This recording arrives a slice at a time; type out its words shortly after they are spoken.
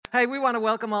Hey, we want to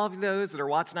welcome all of those that are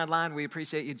watching online. We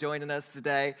appreciate you joining us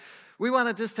today. We want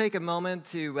to just take a moment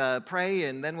to pray,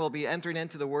 and then we'll be entering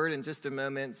into the Word in just a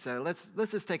moment. So let's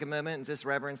just take a moment and just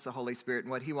reverence the Holy Spirit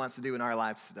and what He wants to do in our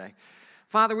lives today.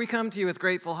 Father, we come to you with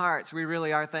grateful hearts. We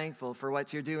really are thankful for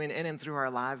what you're doing in and through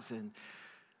our lives. And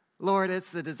Lord,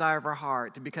 it's the desire of our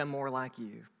heart to become more like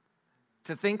you,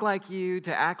 to think like you,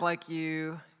 to act like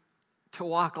you, to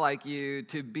walk like you,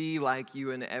 to be like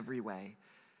you in every way.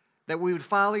 That we would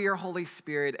follow your Holy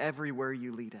Spirit everywhere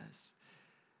you lead us.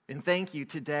 And thank you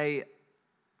today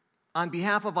on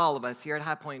behalf of all of us here at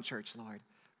High Point Church, Lord,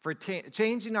 for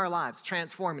changing our lives,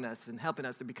 transforming us, and helping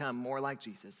us to become more like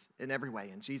Jesus in every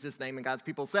way. In Jesus' name, and God's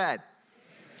people said,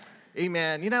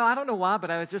 Amen. I don't know why, but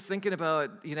I was just thinking about,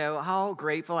 how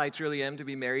grateful I truly am to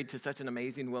be married to such an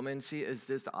amazing woman. She is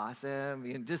just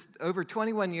awesome. Just over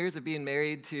 21 years of being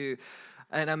married to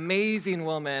an amazing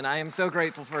woman. I am so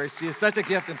grateful for her. She is such a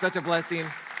gift and such a blessing.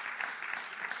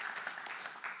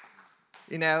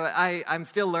 I'm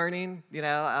still learning,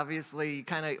 obviously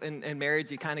kind of in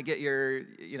marriage, you kind of get your,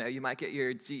 you might get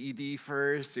your GED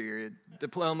first or your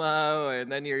diploma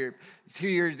and then your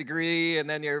 2-year degree and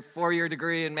then your 4-year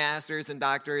degree and master's and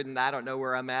doctorate. And I don't know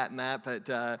where I'm at in that,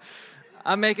 but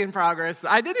I'm making progress.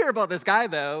 I did hear about this guy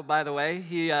though, by the way.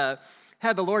 He had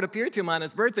the Lord appear to him on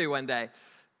his birthday one day.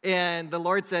 And the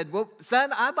Lord said, well,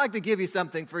 son, I'd like to give you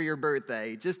something for your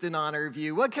birthday, just in honor of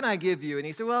you. What can I give you? And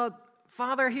he said, well,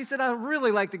 Father, he said, I'd really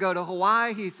like to go to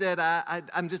Hawaii. He said,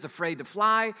 I'm just afraid to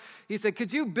fly. He said,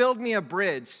 could you build me a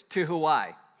bridge to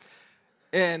Hawaii?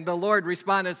 And the Lord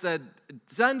responded and said,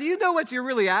 son, do you know what you're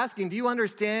really asking? Do you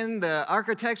understand the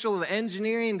architectural, the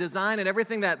engineering, design, and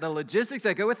everything the logistics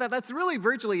that go with that? That's really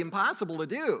virtually impossible to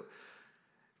do.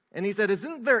 And he said,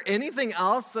 isn't there anything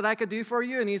else that I could do for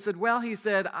you? And he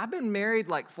said, I've been married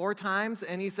like 4 times.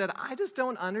 And he said, I just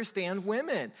don't understand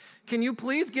women. Can you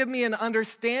please give me an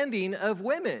understanding of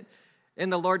women?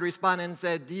 And the Lord responded and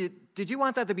said, did you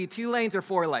want that to be 2 lanes or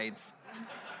 4 lanes?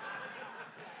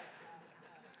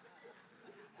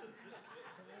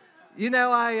 In the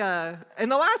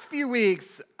last few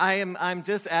weeks, I'm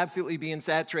just absolutely being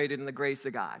saturated in the grace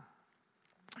of God.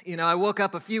 I woke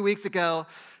up a few weeks ago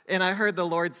and I heard the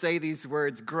Lord say these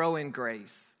words, grow in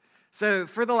grace. So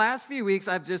for the last few weeks,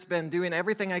 I've just been doing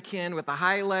everything I can with the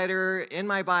highlighter in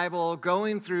my Bible,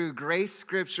 going through grace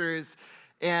scriptures.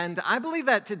 And I believe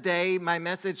that today my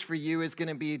message for you is going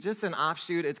to be just an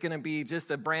offshoot. It's going to be just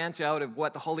a branch out of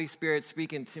what the Holy Spirit's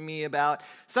speaking to me about.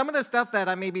 Some of the stuff that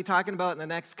I may be talking about in the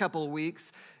next couple of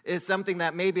weeks is something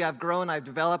that maybe I've grown, I've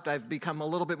developed, I've become a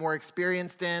little bit more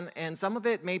experienced in. And some of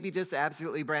it may be just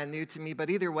absolutely brand new to me.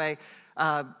 But either way,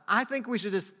 I think we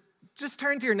should just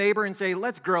turn to your neighbor and say,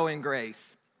 let's grow in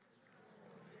grace.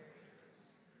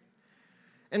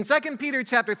 In 2 Peter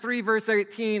chapter 3, verse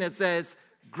 18, it says,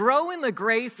 grow in the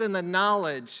grace and the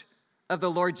knowledge of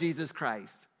the Lord Jesus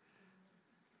Christ.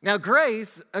 Now,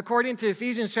 grace, according to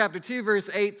Ephesians chapter 2, verse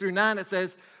 8 through 9, it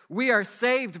says, we are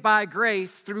saved by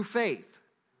grace through faith.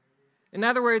 In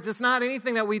other words, it's not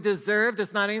anything that we deserved.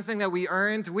 It's not anything that we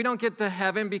earned. We don't get to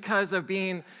heaven because of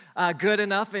being good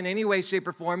enough in any way, shape,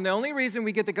 or form. The only reason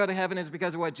we get to go to heaven is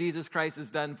because of what Jesus Christ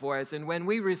has done for us. And when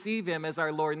we receive him as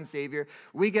our Lord and Savior,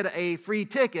 we get a free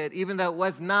ticket, even though it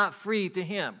was not free to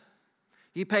him.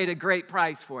 He paid a great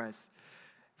price for us.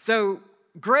 So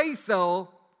grace, though,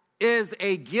 is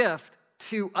a gift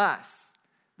to us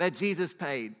that Jesus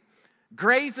paid.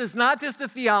 Grace is not just a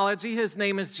theology. His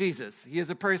name is Jesus. He is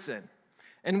a person.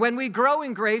 And when we grow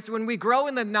in grace, when we grow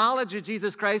in the knowledge of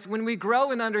Jesus Christ, when we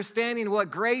grow in understanding what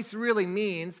grace really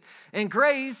means, and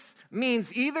grace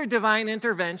means either divine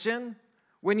intervention,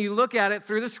 when you look at it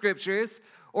through the scriptures,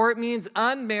 or it means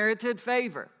unmerited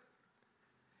favor.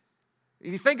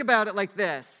 You think about it like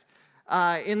this.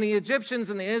 In the Egyptians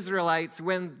and the Israelites,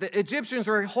 when the Egyptians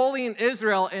were holding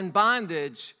Israel in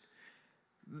bondage,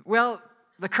 well,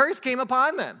 the curse came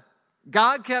upon them.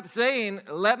 God kept saying,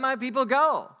 let my people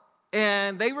go.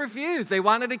 And they refused. They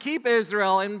wanted to keep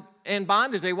Israel in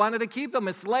bondage. They wanted to keep them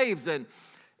as slaves.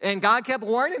 And God kept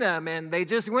warning them, and they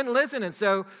just wouldn't listen. And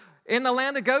so in the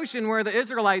land of Goshen, where the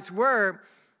Israelites were,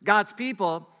 God's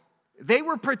people, they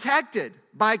were protected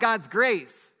by God's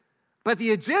grace. But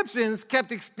the Egyptians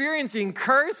kept experiencing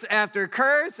curse after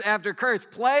curse after curse,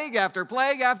 plague after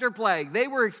plague after plague. They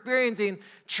were experiencing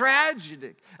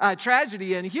tragedy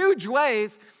in huge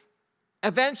ways,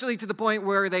 eventually to the point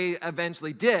where they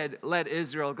eventually did let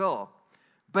Israel go.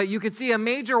 But you could see a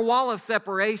major wall of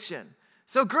separation.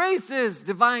 So grace is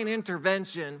divine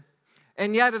intervention,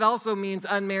 and yet it also means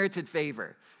unmerited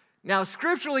favor. Now,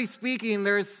 scripturally speaking,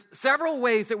 there's several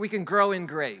ways that we can grow in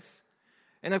grace.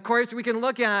 And of course, we can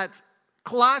look at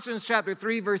Colossians chapter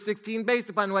 3, verse 16, based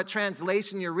upon what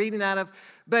translation you're reading out of.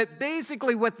 But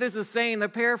basically what this is saying, the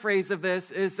paraphrase of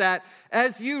this, is that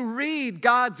as you read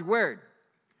God's word,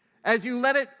 as you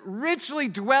let it richly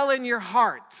dwell in your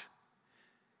heart,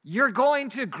 you're going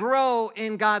to grow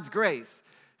in God's grace.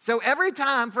 So every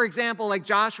time, for example, like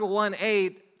Joshua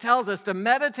 1:8 tells us to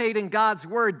meditate in God's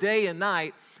word day and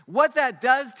night, what that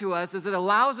does to us is it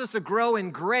allows us to grow in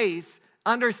grace,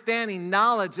 understanding,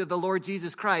 knowledge of the Lord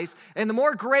Jesus Christ. And the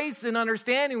more grace and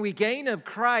understanding we gain of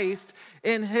Christ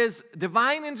in his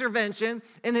divine intervention,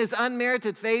 in his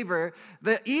unmerited favor,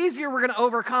 the easier we're going to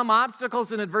overcome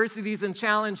obstacles and adversities and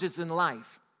challenges in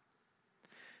life.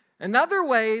 Another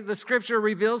way the scripture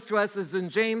reveals to us is in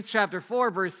James chapter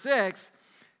 4, verse 6,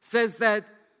 says that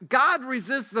God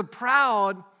resists the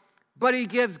proud, but he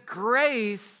gives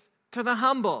grace to the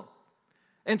humble.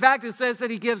 In fact, it says that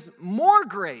he gives more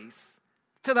grace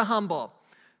to the humble.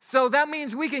 So that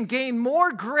means we can gain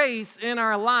more grace in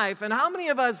our life. And how many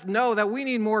of us know that we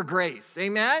need more grace?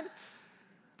 Amen?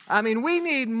 I mean, we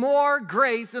need more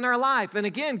grace in our life. And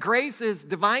again, grace is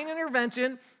divine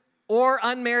intervention or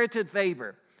unmerited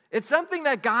favor. It's something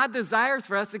that God desires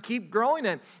for us to keep growing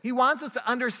in. He wants us to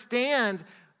understand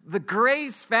the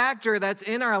grace factor that's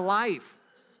in our life.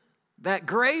 That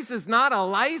grace is not a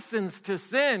license to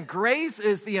sin. Grace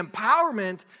is the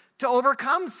empowerment to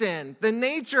overcome sin, the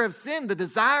nature of sin, the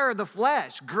desire of the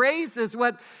flesh. Grace is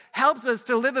what helps us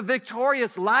to live a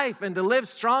victorious life and to live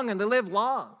strong and to live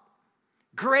long.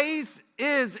 Grace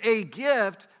is a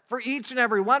gift for each and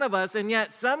every one of us, and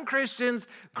yet some Christians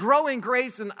grow in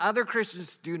grace and other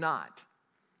Christians do not.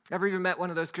 Ever even met one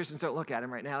of those Christians? Don't look at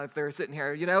him right now if they're sitting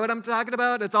here. You know what I'm talking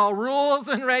about? It's all rules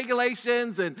and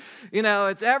regulations, and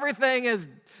it's everything is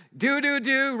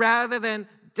do rather than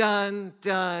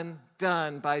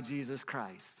done by Jesus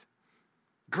Christ.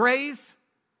 Grace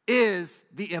is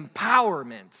the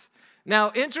empowerment.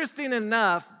 Now, interesting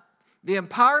enough, the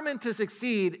empowerment to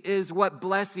succeed is what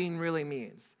blessing really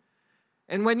means.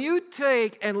 And when you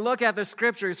take and look at the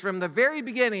scriptures from the very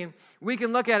beginning, we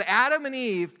can look at Adam and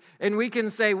Eve and we can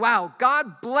say, wow,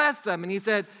 God blessed them. And he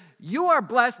said, you are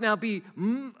blessed now,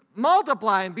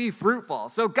 multiply and be fruitful.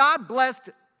 So God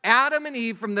blessed Adam and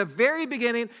Eve from the very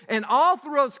beginning, and all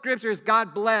throughout scriptures,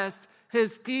 God blessed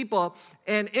his people.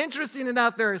 And interesting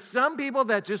enough, there are some people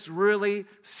that just really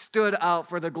stood out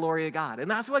for the glory of God.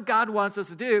 And that's what God wants us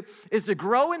to do, is to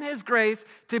grow in his grace,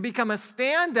 to become a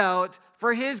standout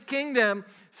for his kingdom,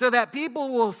 so that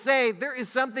people will say there is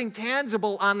something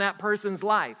tangible on that person's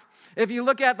life. If you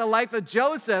look at the life of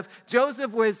Joseph,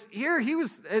 Joseph was here, he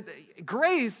was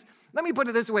grace. Let me put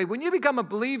it this way. When you become a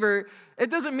believer,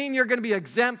 it doesn't mean you're going to be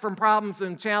exempt from problems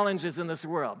and challenges in this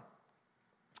world.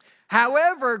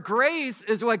 However, grace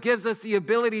is what gives us the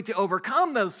ability to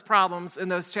overcome those problems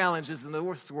and those challenges in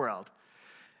this world.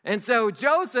 And so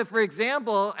Joseph, for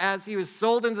example, as he was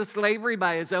sold into slavery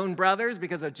by his own brothers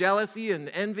because of jealousy and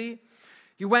envy,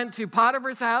 he went to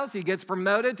Potiphar's house. He gets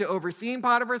promoted to overseeing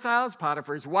Potiphar's house.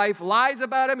 Potiphar's wife lies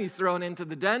about him. He's thrown into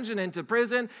the dungeon, into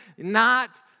prison.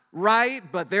 Not right,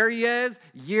 but there he is.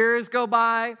 Years go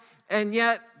by, and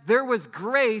yet there was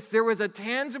grace. There was a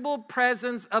tangible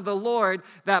presence of the Lord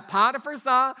that Potiphar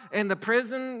saw and the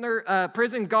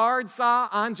prison guard saw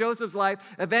on Joseph's life.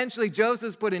 Eventually,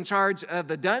 Joseph's put in charge of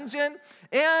the dungeon,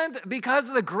 and because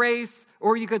of the grace,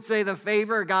 or you could say the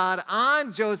favor of God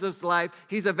on Joseph's life,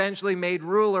 he's eventually made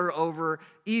ruler over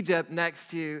Egypt next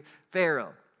to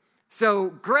Pharaoh. So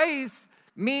grace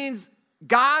means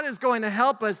God is going to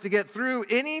help us to get through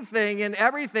anything and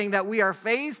everything that we are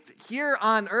faced here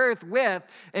on earth with,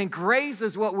 and grace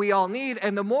is what we all need.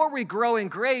 And the more we grow in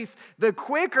grace, the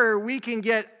quicker we can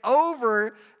get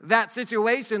over that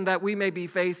situation that we may be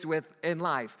faced with in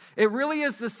life. It really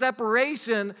is the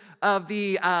separation of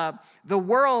the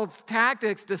world's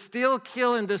tactics to steal,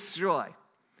 kill, and destroy.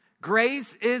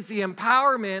 Grace is the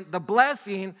empowerment, the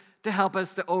blessing to help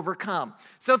us to overcome.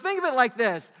 So think of it like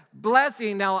this.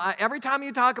 Blessing, now every time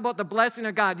you talk about the blessing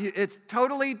of God, it's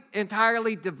totally,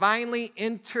 entirely, divinely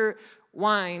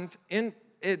intertwined.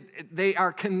 They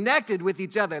are connected with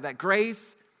each other. That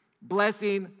grace,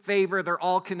 blessing, favor, they're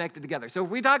all connected together. So if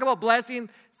we talk about blessing,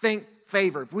 think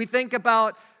favor. If we think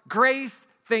about grace,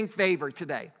 think favor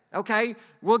today. Okay?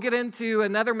 We'll get into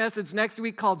another message next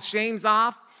week called Shame's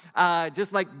Off.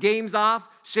 Just like game's off,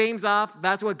 shame's off,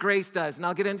 that's what grace does. And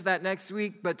I'll get into that next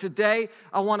week. But today,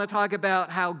 I want to talk about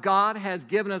how God has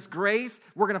given us grace.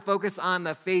 We're going to focus on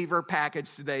the favor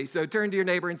package today. So turn to your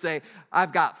neighbor and say,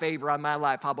 I've got favor on my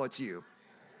life. How about you?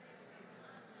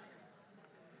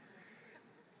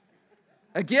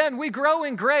 Again, we grow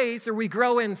in grace or we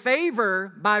grow in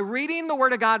favor by reading the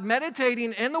Word of God,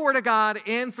 meditating in the Word of God,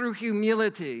 and through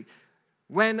humility.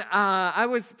 When I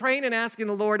was praying and asking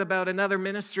the Lord about another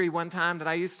ministry one time that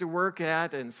I used to work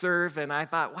at and serve, and I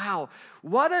thought, wow,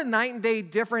 what a night and day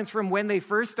difference from when they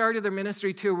first started their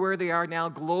ministry to where they are now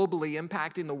globally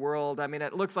impacting the world. I mean,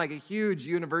 it looks like a huge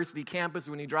university campus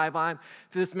when you drive on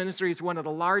to this ministry. It's one of the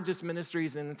largest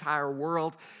ministries in the entire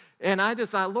world. And I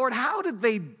just thought, Lord, how did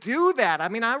they do that? I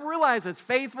mean, I realize it's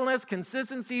faithfulness,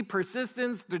 consistency,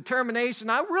 persistence, determination.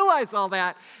 I realized all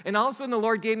that. And all of a sudden, the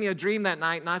Lord gave me a dream that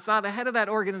night, and I saw the head of that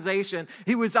organization.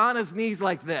 He was on his knees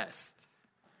like this.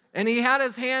 And he had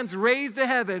his hands raised to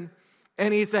heaven,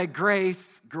 and he said,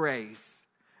 grace, grace.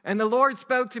 And the Lord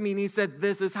spoke to me, and he said,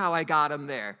 this is how I got him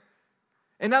there.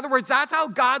 In other words, that's how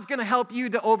God's going to help you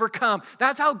to overcome.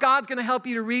 That's how God's going to help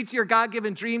you to reach your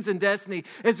God-given dreams and destiny.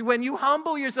 Is when you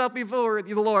humble yourself before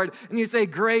the Lord and you say,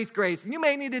 grace, grace. And you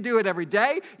may need to do it every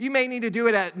day. You may need to do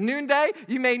it at noonday.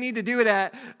 You may need to do it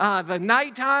at the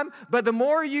nighttime. But the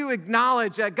more you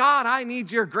acknowledge that, God, I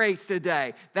need your grace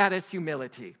today, that is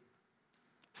humility.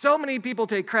 So many people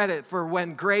take credit for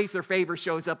when grace or favor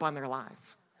shows up on their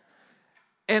life.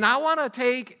 And I want to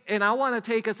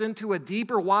take us into a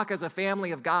deeper walk as a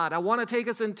family of God. I want to take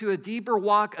us into a deeper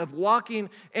walk of walking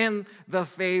in the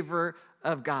favor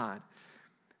of God.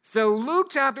 So Luke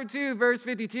chapter 2, verse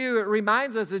 52, it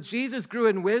reminds us that Jesus grew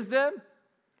in wisdom,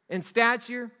 in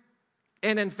stature,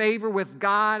 and in favor with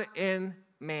God and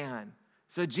man.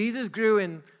 So Jesus grew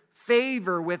in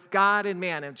favor with God and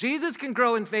man. If Jesus can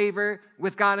grow in favor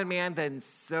with God and man, then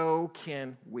so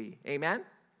can we. Amen?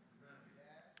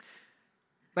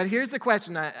 But here's the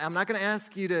question. I'm not going to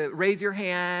ask you to raise your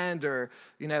hand or,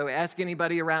 ask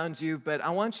anybody around you, but I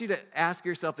want you to ask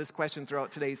yourself this question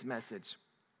throughout today's message.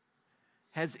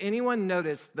 Has anyone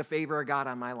noticed the favor of God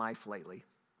on my life lately?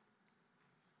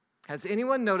 Has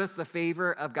anyone noticed the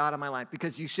favor of God on my life?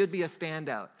 Because you should be a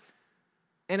standout.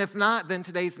 And if not, then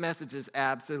today's message is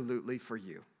absolutely for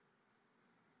you.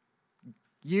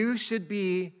 You should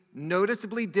be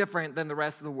noticeably different than the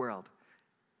rest of the world.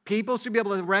 People should be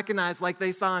able to recognize, like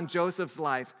they saw in Joseph's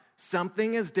life,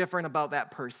 something is different about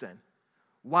that person.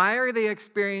 Why are they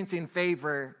experiencing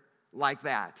favor like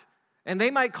that? And they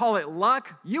might call it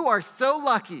luck. You are so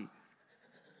lucky.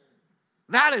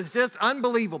 That is just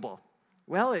unbelievable.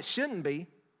 Well, it shouldn't be.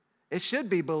 It should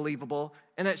be believable,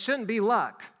 and it shouldn't be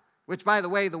luck, which, by the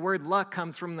way, the word luck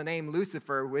comes from the name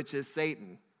Lucifer, which is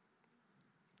Satan.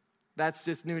 That's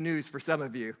just new news for some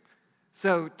of you.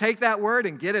 So take that word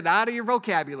and get it out of your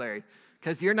vocabulary,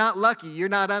 because you're not lucky. You're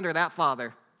not under that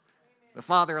father. The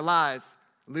father of lies,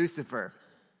 Lucifer,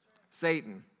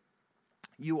 Satan.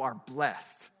 You are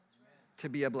blessed to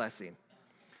be a blessing.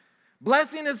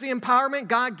 Blessing is the empowerment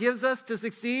God gives us to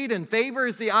succeed, and favor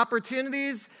is the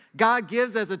opportunities God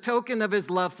gives as a token of his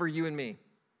love for you and me.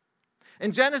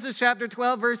 In Genesis chapter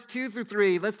 12, verse 2 through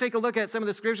 3, let's take a look at some of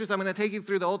the scriptures. I'm going to take you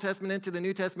through the Old Testament into the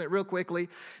New Testament real quickly.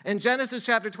 In Genesis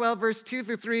chapter 12, verse 2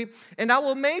 through 3, and I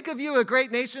will make of you a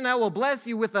great nation. I will bless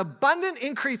you with abundant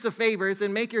increase of favors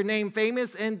and make your name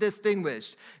famous and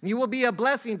distinguished. And you will be a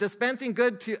blessing, dispensing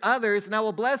good to others. And I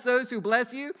will bless those who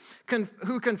bless you,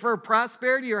 who confer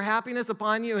prosperity or happiness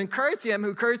upon you, and curse him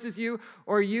who curses you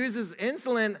or uses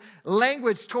insolent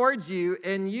language towards you.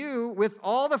 And you, with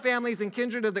all the families and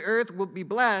kindred of the earth, will be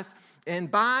blessed,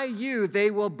 and by you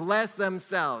they will bless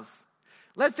themselves.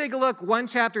 Let's take a look one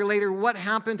chapter later what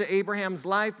happened to Abraham's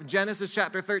life. Genesis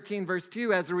chapter 13, verse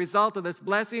 2, as a result of this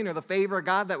blessing or the favor of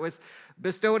God that was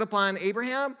bestowed upon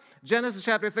Abraham. Genesis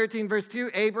chapter 13, verse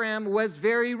 2, Abraham was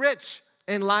very rich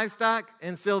in livestock,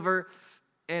 in silver,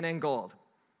 and in gold.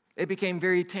 It became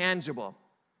very tangible.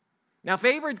 Now,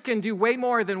 favor can do way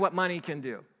more than what money can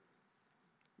do.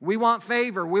 We want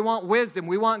favor, we want wisdom,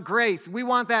 we want grace. We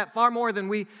want that far more than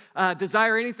we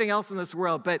desire anything else in this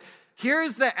world. But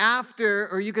here's the after,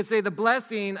 or you could say the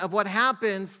blessing of what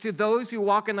happens to those who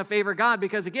walk in the favor of God.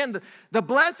 Because again, the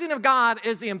blessing of God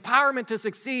is the empowerment to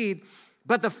succeed.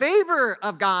 But the favor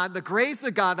of God, the grace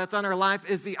of God that's on our life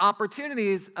is the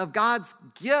opportunities of God's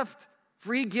gift,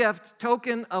 free gift,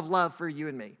 token of love for you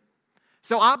and me.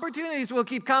 So opportunities will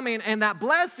keep coming, and that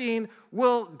blessing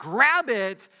will grab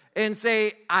it and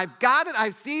say, I've got it,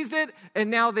 I've seized it, and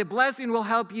now the blessing will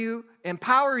help you,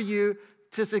 empower you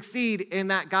to succeed in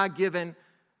that God-given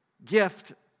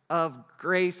gift of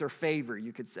grace or favor,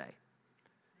 you could say.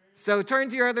 So turn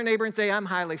to your other neighbor and say, I'm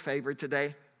highly favored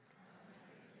today.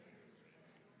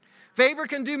 Favor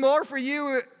can do more for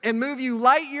you and move you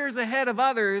light years ahead of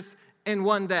others in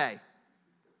one day.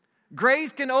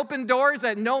 Grace can open doors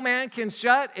that no man can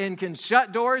shut and can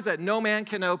shut doors that no man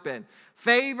can open.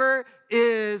 Favor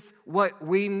is what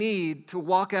we need to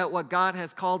walk out what God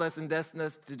has called us and destined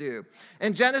us to do.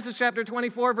 In Genesis chapter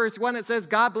 24, verse 1, it says,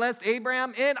 God blessed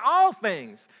Abraham in all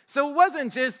things. So it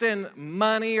wasn't just in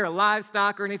money or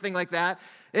livestock or anything like that.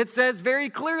 It says very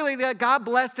clearly that God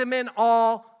blessed him in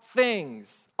all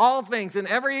things, in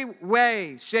every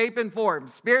way, shape, and form,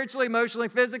 spiritually, emotionally,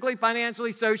 physically,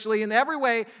 financially, socially, in every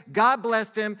way, God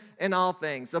blessed him in all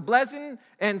things. The blessing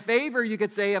and favor, you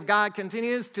could say, of God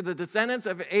continues to the descendants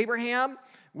of Abraham,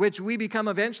 which we become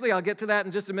eventually. I'll get to that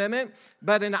in just a minute.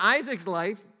 But in Isaac's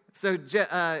life, so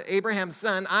Abraham's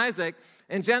son, Isaac,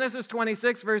 in Genesis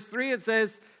 26, verse 3, it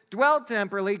says, dwell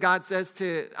temporarily, God says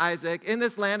to Isaac, in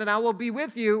this land, and I will be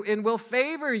with you and will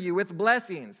favor you with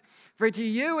blessings. For to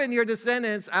you and your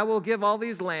descendants I will give all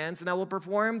these lands, and I will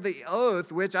perform the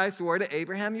oath which I swore to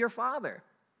Abraham your father.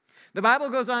 The Bible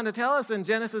goes on to tell us in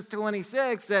Genesis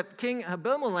 26 that King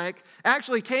Abimelech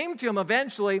actually came to him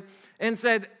eventually and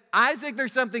said, Isaac,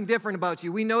 there's something different about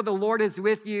you. We know the Lord is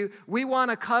with you. We want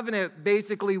a covenant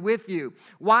basically with you.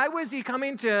 Why was he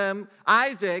coming to him,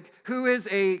 Isaac, who is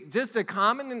just a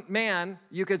common man,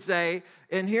 you could say,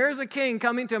 and here's a king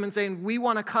coming to him and saying, we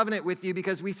want a covenant with you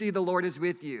because we see the Lord is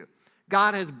with you.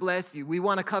 God has blessed you. We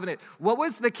want a covenant. What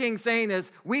was the king saying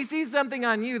is, we see something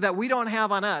on you that we don't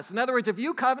have on us. In other words, if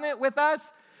you covenant with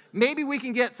us, maybe we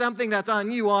can get something that's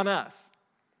on you on us.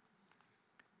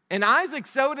 And Isaac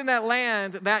sowed in that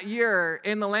land that year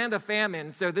in the land of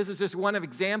famine. So this is just one of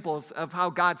examples of how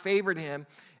God favored him.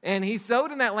 And he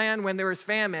sowed in that land when there was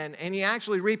famine, and he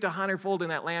actually reaped 100-fold in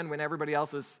that land when everybody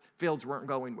else's fields weren't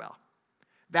going well.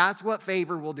 That's what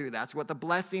favor will do. That's what the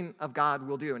blessing of God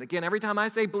will do. And again, every time I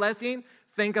say blessing,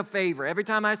 think of favor. Every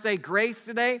time I say grace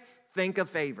today, think of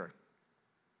favor.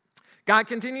 God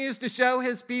continues to show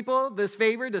his people this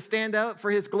favor to stand out for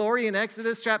his glory. In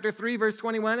Exodus chapter 3, verse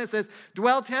 21, it says,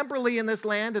 dwell temporarily in this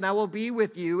land, and I will be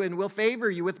with you and will favor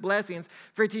you with blessings.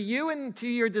 For to you and to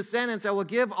your descendants I will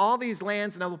give all these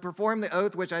lands, and I will perform the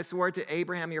oath which I swore to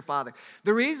Abraham your father.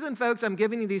 The reason, folks, I'm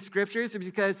giving you these scriptures is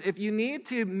because if you need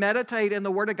to meditate in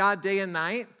the Word of God day and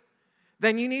night,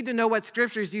 then you need to know what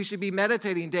scriptures you should be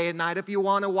meditating day and night if you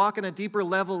want to walk in a deeper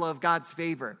level of God's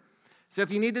favor. So if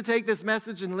you need to take this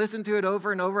message and listen to it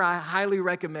over and over, I highly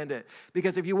recommend it.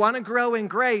 Because if you want to grow in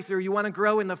grace or you want to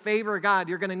grow in the favor of God,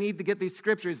 you're going to need to get these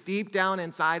scriptures deep down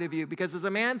inside of you. Because as a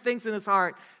man thinks in his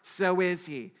heart, so is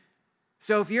he.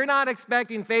 So if you're not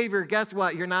expecting favor, guess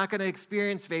what? You're not going to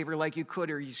experience favor like you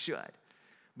could or you should.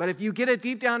 But if you get it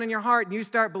deep down in your heart and you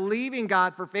start believing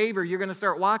God for favor, you're going to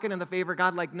start walking in the favor of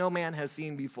God like no man has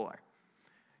seen before.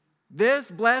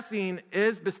 This blessing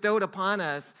is bestowed upon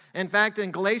us. In fact, in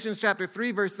Galatians chapter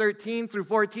 3, verse 13 through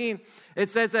 14, it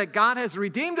says that God has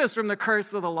redeemed us from the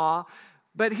curse of the law.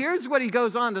 But here's what he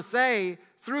goes on to say,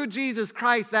 through Jesus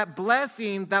Christ, that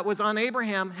blessing that was on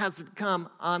Abraham has come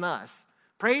on us.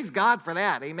 Praise God for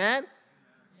that, amen?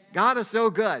 God is so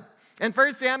good. In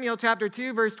 1 Samuel chapter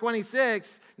 2, verse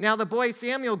 26, now the boy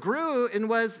Samuel grew and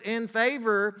was in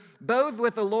favor both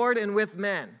with the Lord and with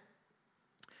men.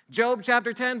 Job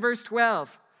chapter 10, verse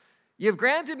 12. You've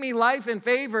granted me life and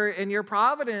favor, and your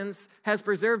providence has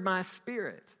preserved my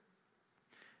spirit.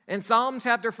 In Psalm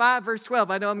chapter 5, verse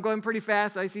 12. I know I'm going pretty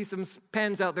fast. I see some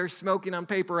pens out there smoking on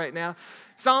paper right now.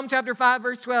 Psalm chapter 5,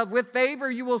 verse 12. With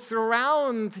favor you will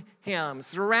surround him,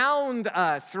 surround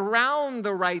us, surround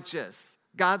the righteous,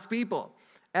 God's people,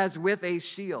 as with a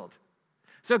shield.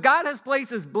 So God has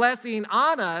placed his blessing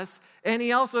on us, and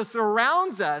he also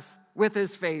surrounds us with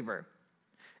his favor.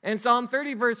 In Psalm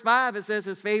 30, verse 5, it says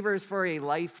his favor is for a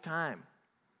lifetime.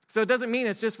 So it doesn't mean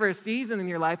it's just for a season in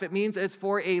your life. It means it's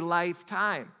for a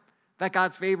lifetime that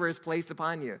God's favor is placed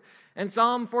upon you. In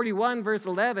Psalm 41, verse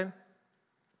 11,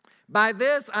 by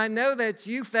this I know that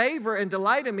you favor and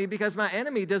delight in me because my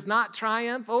enemy does not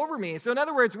triumph over me. So in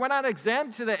other words, we're not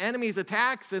exempt to the enemy's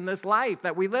attacks in this life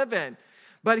that we live in.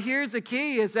 But here's the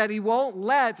key is that he won't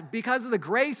let, because of the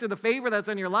grace or the favor that's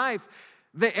in your life,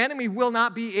 the enemy will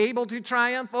not be able to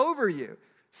triumph over you.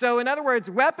 So in other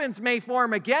words, weapons may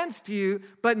form against you,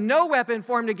 but no weapon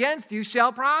formed against you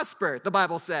shall prosper, the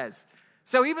Bible says.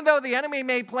 So even though the enemy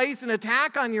may place an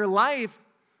attack on your life,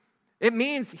 it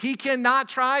means he cannot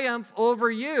triumph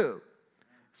over you.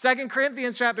 2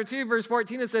 Corinthians chapter 2, verse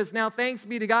 14, it says, now thanks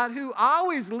be to God who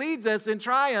always leads us in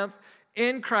triumph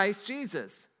in Christ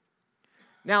Jesus.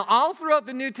 Now all throughout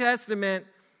the New Testament,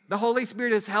 the Holy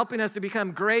Spirit is helping us to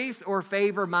become grace or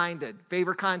favor-minded,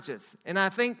 favor-conscious. And I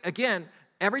think, again,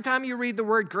 every time you read the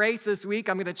word grace this week,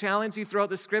 I'm going to challenge you throughout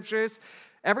the scriptures.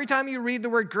 Every time you read the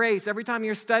word grace, every time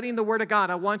you're studying the word of God,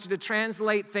 I want you to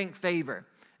translate, think favor.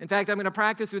 In fact, I'm going to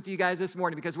practice with you guys this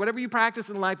morning because whatever you practice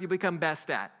in life, you become best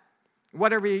at.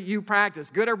 Whatever you practice,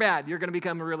 good or bad, you're going to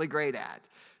become really great at.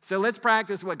 So let's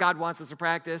practice what God wants us to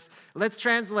practice. Let's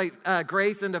translate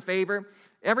grace into favor.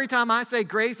 Every time I say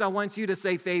grace, I want you to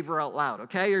say favor out loud,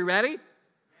 okay? Are you ready?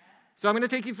 So I'm going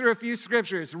to take you through a few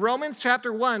scriptures. Romans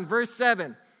chapter 1, verse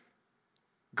 7.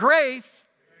 Grace.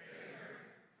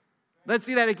 Let's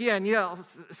see that again.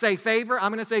 Say favor.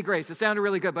 I'm going to say grace. It sounded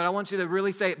really good, but I want you to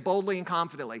really say it boldly and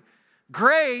confidently.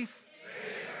 Grace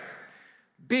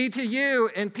be to you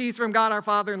and peace from God our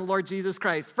Father and the Lord Jesus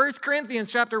Christ. 1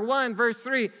 Corinthians chapter 1, verse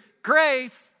 3.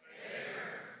 Grace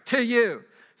to you.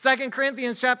 2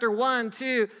 Corinthians chapter 1,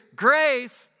 2.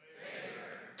 Grace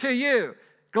to you.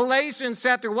 Galatians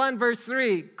chapter 1, verse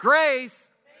 3.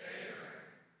 Grace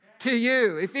to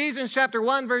you. Ephesians chapter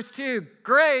 1, verse 2.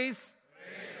 Grace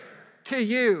to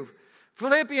you.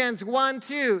 Philippians 1,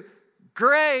 2.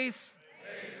 Grace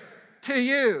to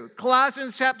you.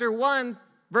 Colossians chapter 1,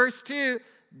 verse 2.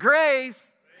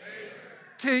 Grace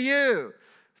to you.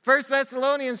 1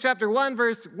 Thessalonians chapter 1,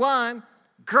 verse 1.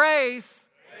 Grace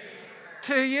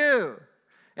to you.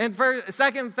 And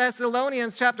 2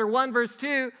 Thessalonians chapter 1, verse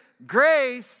 2.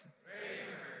 Grace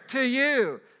to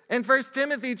you. And 1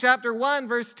 Timothy chapter 1,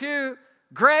 verse 2.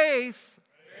 Grace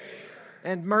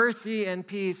and mercy and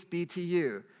peace be to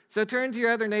you. So turn to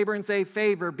your other neighbor and say,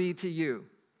 favor be to you.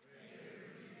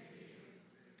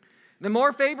 The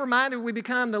more favor-minded we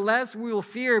become, the less we will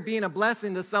fear being a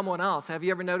blessing to someone else. Have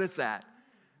you ever noticed that?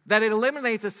 That it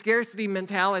eliminates a scarcity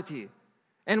mentality.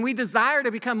 And we desire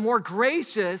to become more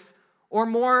gracious or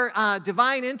more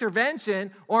divine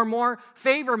intervention or more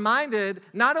favor-minded,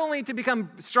 not only to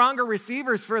become stronger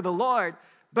receivers for the Lord,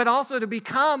 but also to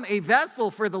become a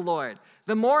vessel for the Lord.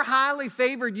 The more highly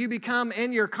favored you become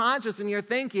in your conscience and your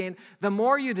thinking, the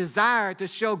more you desire to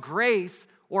show grace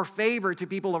or favor to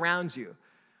people around you.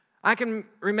 I can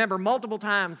remember multiple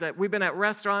times that we've been at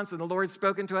restaurants and the Lord's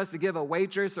spoken to us to give a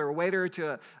waitress or a waiter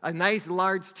to a nice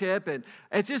large tip. And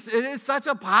it is such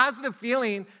a positive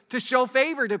feeling to show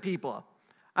favor to people.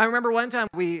 I remember one time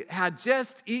we had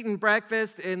just eaten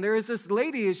breakfast and there was this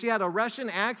lady, she had a Russian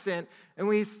accent, and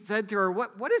we said to her,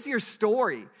 what is your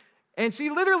story? And she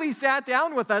literally sat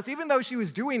down with us, even though she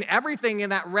was doing everything in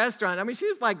that restaurant. I mean, she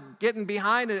was like getting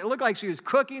behind it. It looked like she was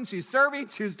cooking, she was serving,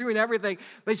 she was doing everything.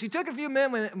 But she took a few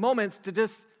moments to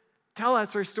just tell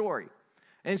us her story.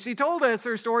 And she told us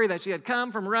her story that she had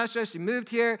come from Russia, she moved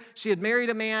here, she had married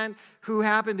a man who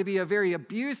happened to be a very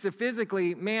abusive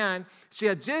physically man. She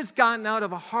had just gotten out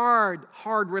of a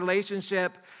hard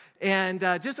relationship and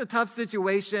just a tough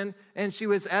situation. And she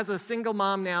was, as a single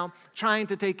mom now, trying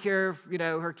to take care of,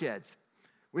 her kids.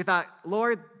 We thought,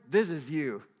 Lord, this is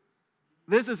you.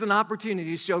 This is an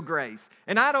opportunity to show grace.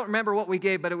 And I don't remember what we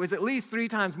gave, but it was at least 3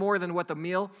 times more than what the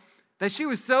meal. That she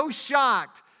was so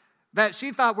shocked that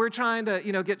she thought we're trying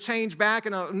to, get change back.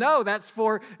 And no, that's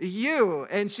for you.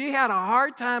 And she had a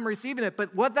hard time receiving it.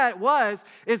 But what that was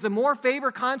is the more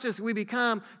favor conscious we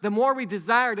become, the more we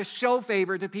desire to show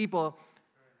favor to people.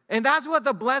 And that's what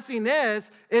the blessing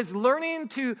is learning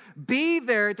to be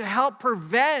there to help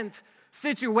prevent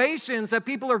situations that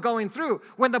people are going through.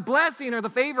 When the blessing or the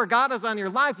favor God is on your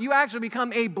life, you actually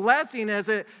become a blessing,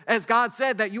 as God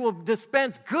said, that you will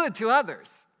dispense good to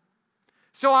others.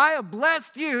 So I have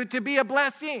blessed you to be a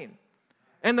blessing.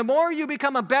 And the more you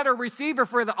become a better receiver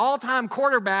for the all-time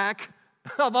quarterback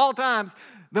of all times,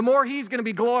 the more he's going to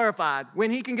be glorified. When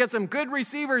he can get some good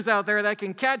receivers out there that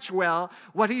can catch well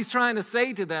what he's trying to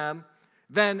say to them,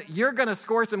 then you're going to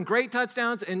score some great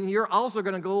touchdowns, and you're also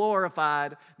going to glorify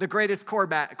the greatest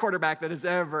quarterback that has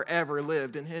ever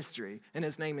lived in history, and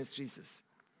his name is Jesus.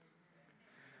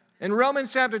 In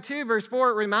Romans chapter 2, verse 4,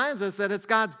 it reminds us that it's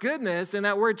God's goodness, and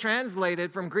that word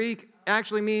translated from Greek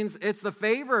actually means it's the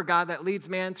favor of God that leads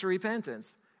man to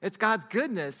repentance. It's God's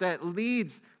goodness that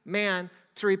leads man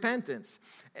to repentance.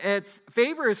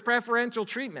 Favor is preferential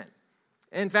treatment.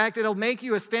 In fact, it'll make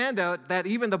you a standout that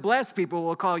even the blessed people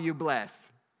will call you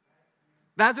blessed.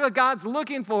 That's what God's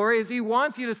looking for, is he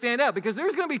wants you to stand out, because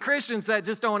there's going to be Christians that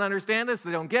just don't understand this,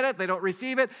 they don't get it, they don't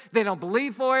receive it, they don't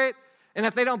believe for it. And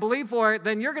if they don't believe for it,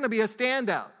 then you're going to be a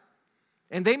standout.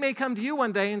 And they may come to you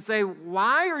one day and say,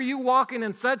 why are you walking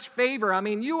in such favor? I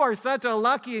mean, you are such a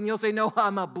lucky, and you'll say, no,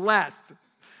 I'm a blessed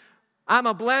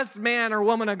man or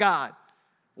woman of God.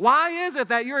 Why is it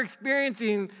that you're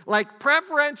experiencing like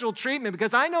preferential treatment?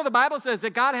 Because I know the Bible says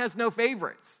that God has no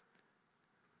favorites.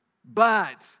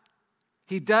 But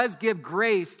he does give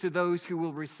grace to those who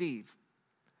will receive.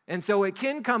 And so it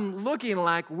can come looking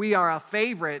like we are a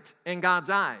favorite in God's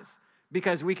eyes,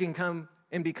 because we can come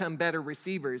and become better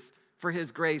receivers for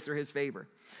his grace or his favor.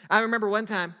 I remember one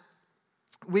time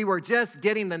we were just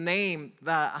getting the name,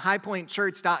 the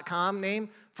highpointchurch.com name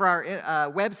for our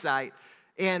website.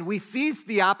 And we seized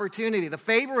the opportunity. The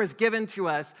favor was given to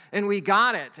us, and we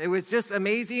got it. It was just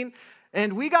amazing.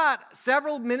 And we got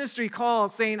several ministry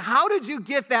calls saying, how did you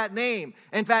get that name?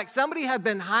 In fact, somebody had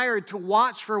been hired to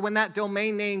watch for when that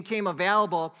domain name came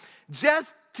available,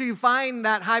 just to find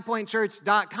that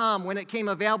highpointchurch.com when it came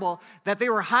available, that they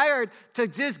were hired to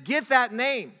just get that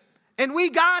name. And we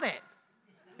got it.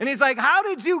 And he's like, how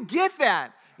did you get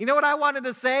that? You know what I wanted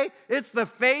to say? It's the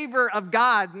favor of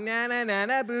God. Na, na, na,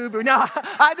 na, boo, boo. No,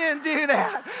 I didn't do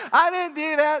that. I didn't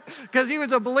do that because he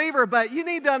was a believer. But you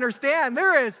need to understand,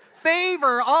 there is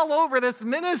favor all over this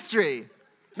ministry.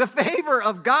 The favor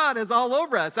of God is all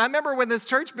over us. I remember when this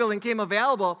church building came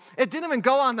available, it didn't even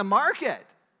go on the market.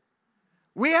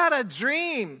 We had a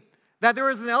dream that there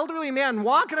was an elderly man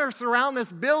walking us around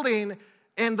this building,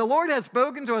 and the Lord has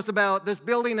spoken to us about this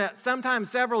building at sometime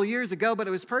several years ago, but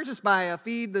it was purchased by a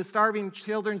Feed the Starving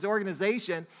Children's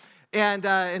organization, and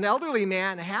an elderly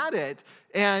man had it.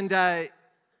 And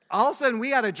all of a sudden, we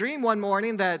had a dream one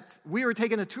morning that we were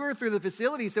taking a tour through the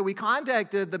facility, so we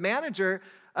contacted the manager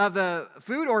of the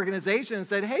food organization and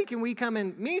said, hey, can we come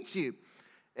and meet you?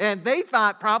 And they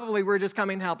thought probably we're just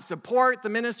coming to help support the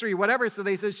ministry, whatever. So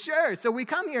they said, sure. So we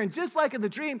come here, and just like in the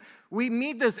dream, we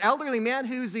meet this elderly man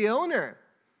who's the owner.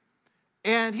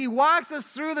 And he walks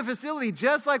us through the facility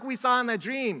just like we saw in that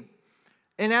dream.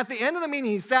 And at the end of the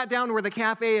meeting, he sat down where the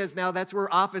cafe is now. That's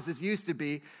where offices used to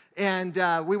be. And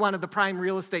we wanted the prime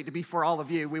real estate to be for all of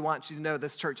you. We want you to know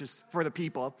this church is for the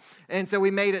people. And so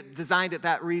we designed it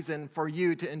that reason for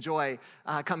you to enjoy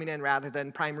coming in rather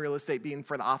than prime real estate being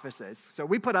for the offices. So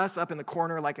we put us up in the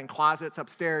corner, like in closets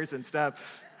upstairs and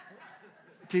stuff.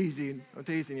 I'm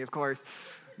teasing you, of course.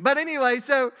 But anyway,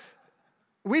 so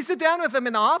we sit down with him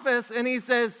in the office, and he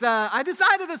says, I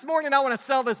decided this morning I want to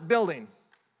sell this building.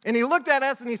 And he looked at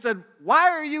us, and he said, why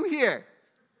are you here?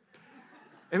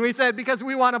 And we said, because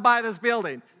we want to buy this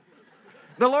building.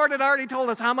 The Lord had already told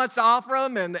us how much to offer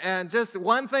him, and just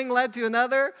one thing led to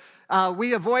another.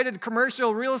 We avoided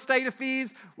commercial real estate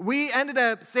fees. We ended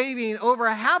up saving over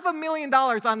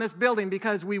 $500,000 on this building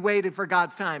because we waited for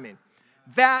God's timing.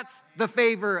 That's the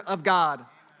favor of God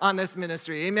on this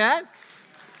ministry. Amen?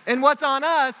 And what's on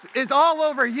us is all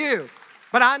over you.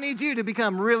 But I need you to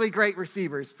become really great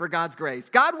receivers for God's grace.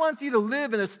 God wants you to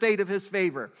live in a state of his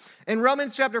favor. In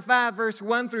Romans chapter 5, verse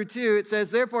 1 through 2, it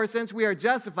says, therefore, since we are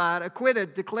justified,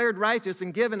 acquitted, declared righteous,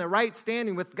 and given a right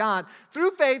standing with God,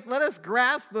 through faith, let us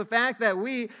grasp the fact that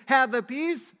we have the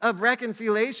peace of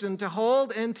reconciliation to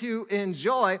hold and to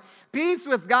enjoy. Peace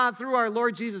with God through our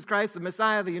Lord Jesus Christ, the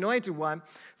Messiah, the Anointed One.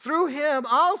 Through him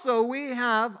also we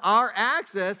have our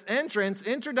access, entrance,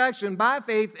 introduction by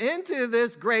faith into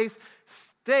this grace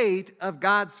state of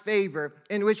God's favor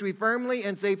in which we firmly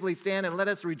and safely stand, and let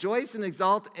us rejoice and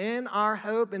exalt in our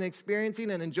hope and experiencing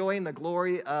and enjoying the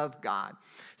glory of God.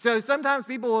 So sometimes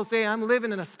people will say, I'm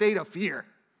living in a state of fear.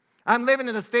 I'm living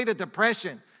in a state of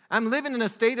depression. I'm living in a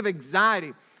state of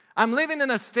anxiety. I'm living in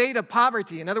a state of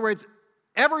poverty. In other words,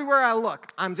 everywhere I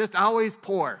look, I'm just always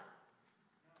poor.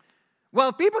 Well,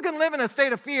 if people can live in a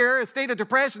state of fear, a state of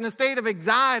depression, a state of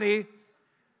anxiety,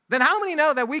 then how many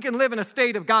know that we can live in a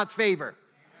state of God's favor?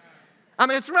 I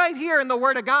mean, it's right here in the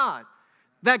Word of God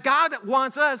that God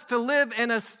wants us to live in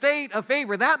a state of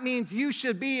favor. That means you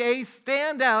should be a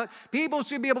standout. People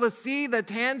should be able to see the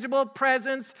tangible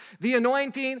presence, the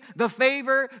anointing, the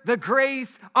favor, the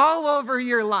grace all over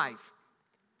your life.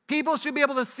 People should be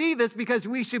able to see this because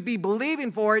we should be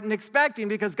believing for it and expecting,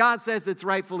 because God says it's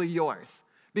rightfully yours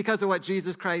because of what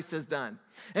Jesus Christ has done.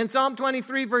 In Psalm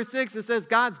 23, verse 6, it says,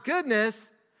 God's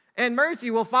goodness and mercy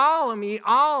will follow me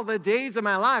all the days of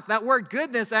my life. That word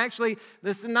goodness, actually,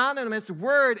 the synonymous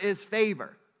word is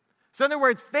favor. So in other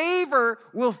words, favor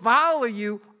will follow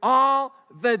you all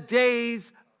the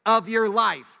days of your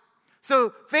life.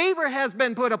 So favor has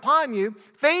been put upon you,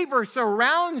 favor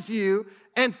surrounds you,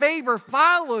 and favor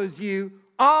follows you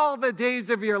all the days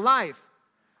of your life.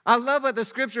 I love what the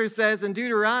scripture says in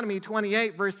Deuteronomy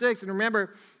 28, verse 6. And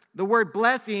remember, the word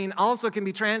blessing also can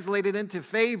be translated into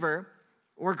favor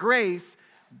or grace.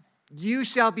 You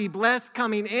shall be blessed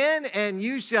coming in, and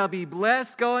you shall be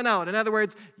blessed going out. In other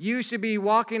words, you should be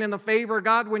walking in the favor of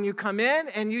God when you come in,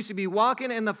 and you should be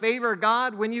walking in the favor of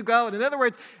God when you go out. In other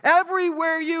words,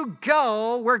 everywhere you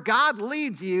go, where God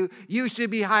leads you, you should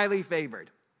be highly favored.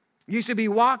 You should be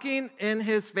walking in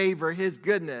his favor, his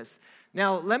goodness.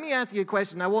 Now, let me ask you a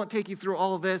question. I won't take you through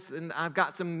all of this, and I've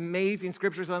got some amazing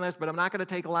scriptures on this, but I'm not going to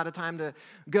take a lot of time to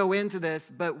go into this.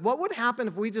 But what would happen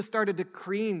if we just started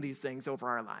decreeing these things over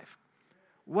our life?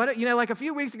 Like a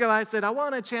few weeks ago, I said, I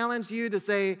want to challenge you to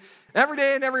say, every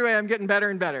day and every way, I'm getting better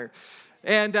and better.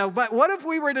 And but what if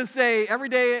we were to say, every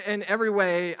day and every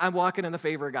way, I'm walking in the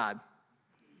favor of God?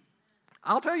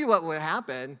 I'll tell you what would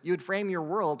happen. You would frame your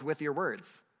world with your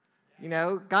words.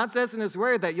 God says in his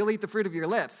word that you'll eat the fruit of your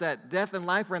lips, that death and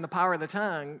life are in the power of the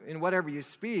tongue, and whatever you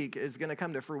speak is going to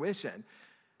come to fruition.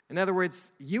 In other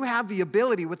words, you have the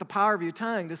ability with the power of your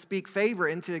tongue to speak favor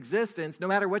into existence no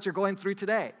matter what you're going through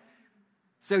today.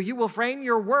 So you will frame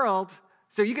your world,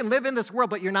 so you can live in this world,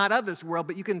 but you're not of this world,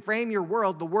 but you can frame your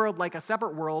world, the world like a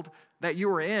separate world that you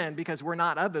were in because we're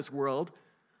not of this world.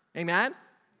 Amen?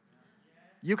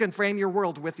 You can frame your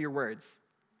world with your words.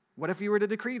 What if you were to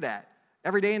decree that?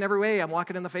 Every day and every way, I'm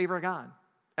walking in the favor of God.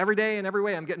 Every day and every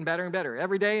way, I'm getting better and better.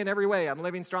 Every day and every way, I'm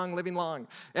living strong, living long.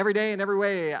 Every day and every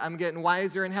way, I'm getting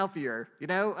wiser and healthier.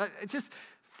 Just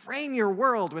frame your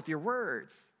world with your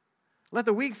words. Let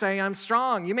the weak say, I'm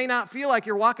strong. You may not feel like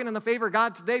you're walking in the favor of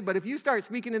God today, but if you start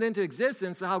speaking it into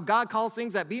existence, how God calls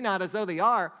things that be not as though they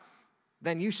are,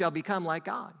 then you shall become like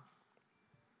God.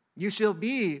 You shall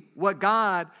be what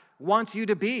God wants you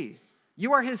to be.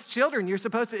 You are his children. You're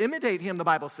supposed to imitate him, the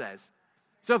Bible says.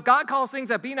 So if God calls things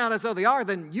that be not as though they are,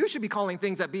 then you should be calling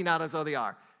things that be not as though they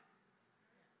are.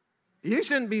 You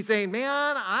shouldn't be saying,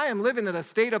 man, I am living in a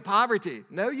state of poverty.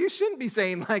 No, you shouldn't be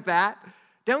saying like that.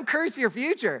 Don't curse your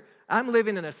future. I'm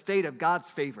living in a state of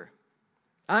God's favor.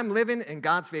 I'm living in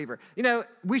God's favor.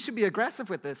 We should be aggressive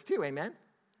with this too, amen?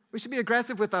 We should be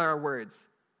aggressive with our words,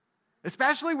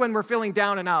 especially when we're feeling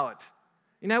down and out.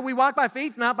 We walk by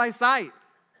faith, not by sight.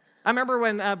 I remember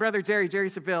when Brother Jerry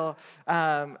Seville,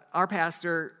 our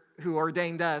pastor who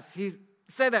ordained us, he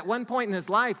said at one point in his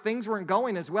life, things weren't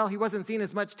going as well. He wasn't seeing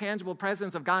as much tangible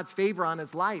presence of God's favor on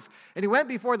his life. And he went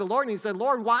before the Lord and he said,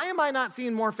 Lord, why am I not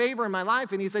seeing more favor in my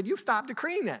life? And he said, you've stopped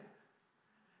decreeing it.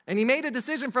 And he made a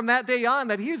decision from that day on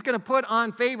that he's going to put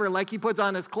on favor like he puts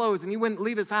on his clothes. And he wouldn't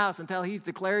leave his house until he's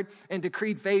declared and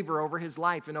decreed favor over his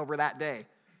life and over that day.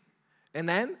 And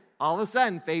then all of a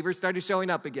sudden, favor started showing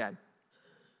up again.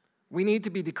 We need to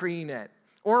be decreeing it.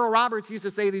 Oral Roberts used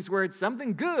to say these words,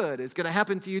 something good is going to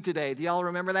happen to you today. Do y'all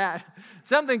remember that?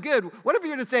 Something good. What if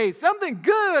you were to say, something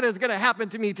good is going to happen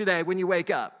to me today when you wake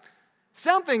up?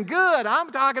 Something good. I'm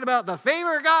talking about the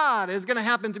favor of God is going to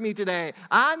happen to me today.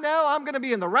 I know I'm going to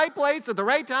be in the right place at the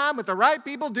right time with the right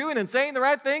people doing and saying the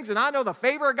right things. And I know the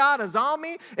favor of God is on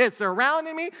me. It's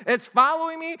surrounding me. It's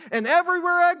following me. And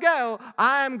everywhere I go,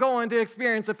 I am going to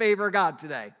experience the favor of God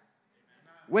today.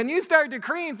 When you start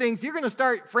decreeing things, you're going to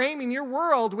start framing your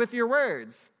world with your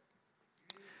words.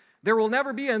 There will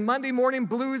never be a Monday morning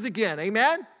blues again.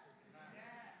 Amen?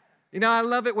 I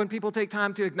love it when people take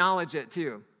time to acknowledge it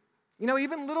too.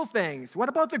 Even little things. What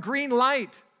about the green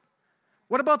light?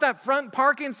 What about that front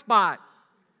parking spot?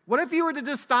 What if you were to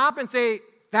just stop and say,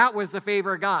 that was the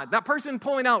favor of God? That person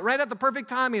pulling out right at the perfect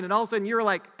timing, and all of a sudden you're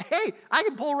like, hey, I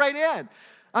can pull right in.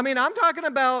 I'm talking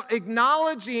about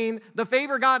acknowledging the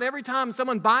favor of God every time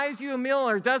someone buys you a meal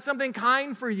or does something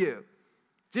kind for you.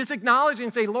 Just acknowledge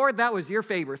and say, Lord, that was your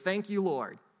favor. Thank you,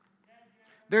 Lord.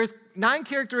 There's 9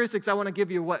 characteristics I want to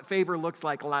give you what favor looks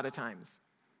like a lot of times.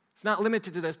 It's not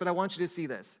limited to this, but I want you to see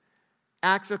this.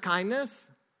 Acts of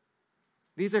kindness.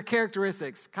 These are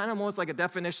characteristics, kind of almost like a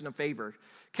definition of favor.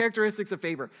 Characteristics of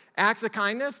favor. Acts of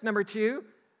kindness. Number 2,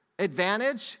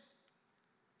 advantage.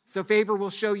 So favor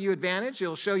will show you advantage.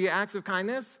 It'll show you acts of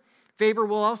kindness. Favor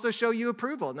will also show you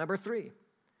approval. Number 3.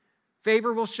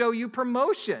 Favor will show you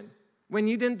promotion when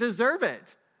you didn't deserve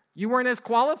it. You weren't as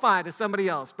qualified as somebody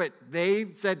else, but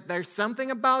they said, there's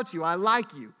something about you. I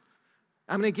like you.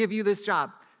 I'm going to give you this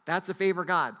job. That's the favor of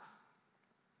God.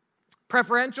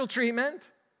 Preferential treatment.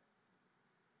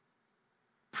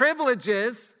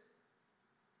 Privileges.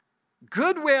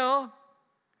 Goodwill.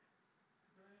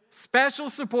 Special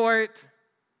support.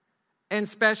 And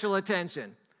special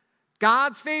attention.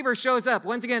 God's favor shows up,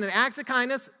 once again, in acts of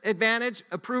kindness, advantage,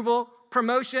 approval,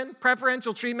 promotion,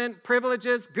 preferential treatment,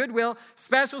 privileges, goodwill,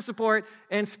 special support,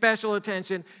 and special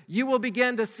attention. You will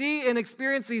begin to see and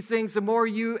experience these things the more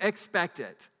you expect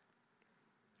it.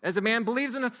 As a man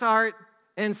believes in his heart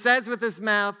and says with his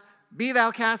mouth, be thou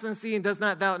cast in the sea, and does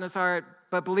not doubt in his heart,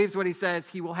 but believes what he says,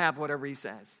 he will have whatever he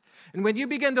says. And when you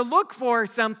begin to look for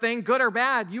something, good or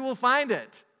bad, you will find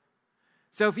it.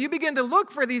 So if you begin to look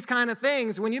for these kind of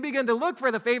things, when you begin to look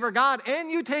for the favor of God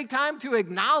and you take time to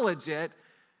acknowledge it,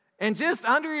 and just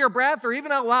under your breath or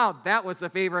even out loud, that was the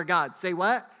favor of God. Say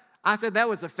what? I said that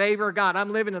was the favor of God.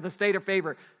 I'm living in the state of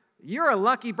favor. You're a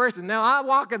lucky person. Now I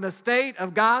walk in the state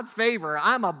of God's favor.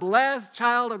 I'm a blessed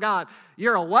child of God.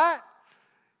 You're a what?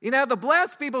 The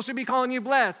blessed people should be calling you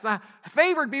blessed.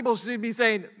 Favored people should be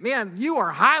saying, man, you are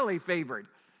highly favored.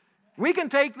 We can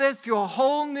take this to a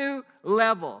whole new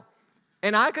level.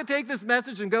 And I could take this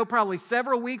message and go probably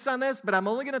several weeks on this, but I'm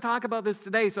only going to talk about this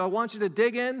today. So I want you to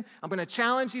dig in. I'm going to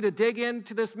challenge you to dig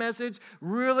into this message,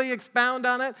 really expound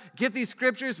on it, get these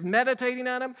scriptures, meditating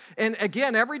on them. And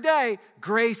again, every day,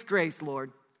 grace, grace,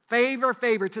 Lord. Favor,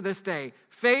 favor to this day.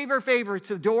 Favor, favor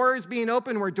to doors being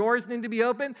open where doors need to be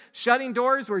open, shutting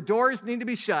doors where doors need to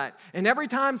be shut. And every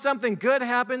time something good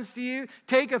happens to you,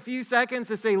 take a few seconds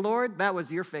to say, Lord, that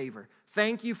was your favor.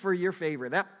 Thank you for your favor.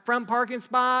 That front parking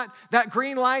spot, that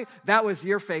green light, that was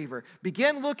your favor.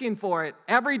 Begin looking for it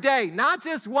every day, not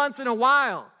just once in a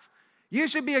while. You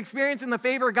should be experiencing the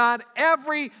favor of God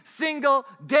every single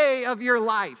day of your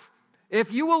life.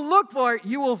 If you will look for it,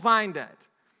 you will find it.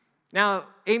 Now,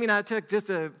 Amy and I took just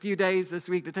a few days this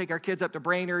week to take our kids up to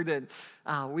Brainerd, and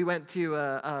we went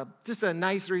to just a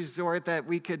nice resort that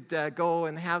we could go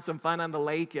and have some fun on the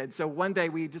lake. And so one day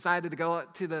we decided to go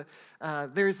up to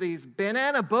there's these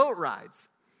banana boat rides.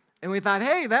 And we thought,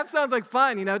 hey, that sounds like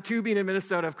fun. You know, tubing in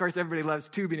Minnesota. Of course, everybody loves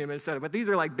tubing in Minnesota. But these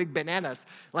are like big bananas.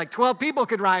 Like 12 people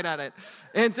could ride on it.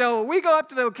 And so we go up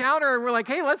to the counter and we're like,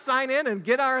 hey, let's sign in and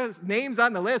get our names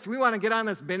on the list. We want to get on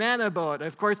this banana boat.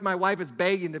 Of course, my wife is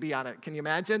begging to be on it. Can you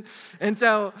imagine? And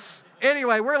so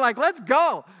anyway, we're like, let's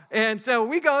go. And so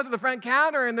we go to the front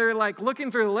counter and they're like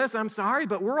looking through the list. I'm sorry,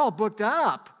 but we're all booked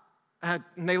up. And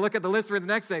they look at the list for the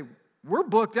next day. We're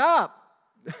booked up.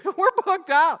 We're booked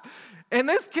up. And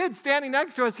this kid's standing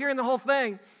next to us hearing the whole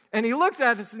thing, and he looks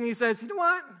at us and he says, you know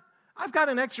what? I've got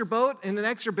an extra boat and an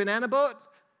extra banana boat.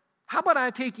 How about I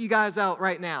take you guys out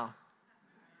right now?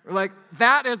 We're like,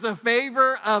 that is a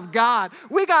favor of God.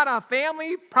 We got a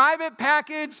family private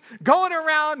package going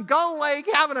around Gull Lake,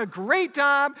 having a great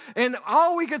time, and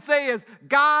all we could say is,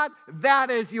 God,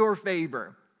 that is your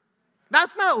favor.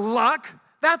 That's not luck.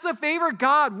 That's a favor of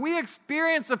God. We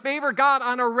experience the favor of God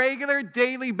on a regular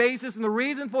daily basis. And the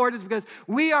reason for it is because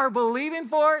we are believing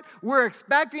for it, we're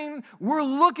expecting, we're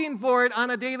looking for it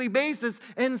on a daily basis.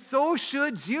 And so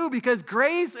should you, because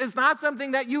grace is not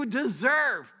something that you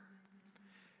deserve.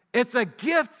 It's a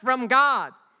gift from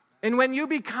God. And when you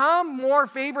become more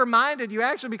favor-minded, you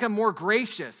actually become more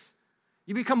gracious.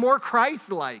 You become more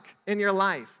Christ-like in your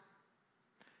life.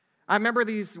 I remember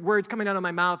these words coming out of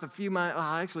my mouth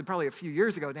probably a few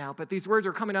years ago now, but these words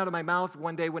were coming out of my mouth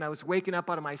one day when I was waking up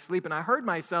out of my sleep, and I heard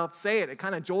myself say it. It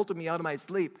kind of jolted me out of my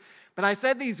sleep. But I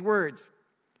said these words,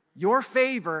 your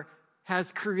favor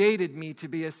has created me to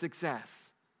be a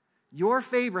success. Your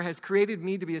favor has created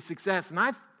me to be a success. And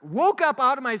I woke up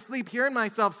out of my sleep hearing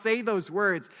myself say those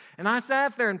words, and I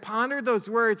sat there and pondered those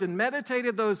words and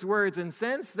meditated those words, and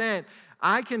since then,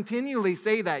 I continually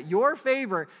say that. Your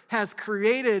favor has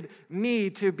created me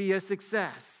to be a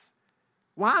success.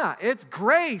 Wow, it's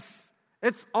grace.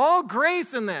 It's all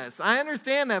grace in this. I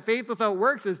understand that faith without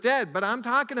works is dead, but I'm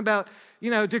talking about,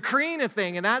 decreeing a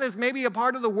thing, and that is maybe a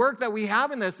part of the work that we have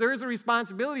in this. There is a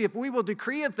responsibility. If we will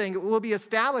decree a thing, it will be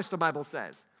established, the Bible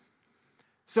says.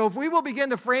 So if we will begin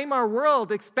to frame our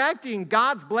world expecting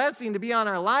God's blessing to be on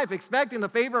our life, expecting the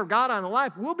favor of God on our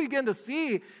life, we'll begin to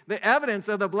see the evidence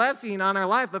of the blessing on our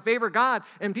life, the favor of God,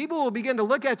 and people will begin to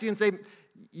look at you and say,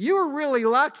 you're really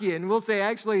lucky. And we'll say,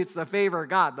 actually, it's the favor of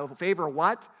God. The favor of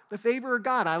what? The favor of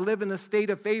God. I live in a state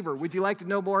of favor. Would you like to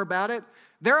know more about it?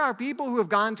 There are people who have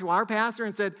gone to our pastor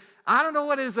and said, I don't know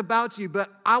what it is about you, but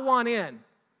I want in.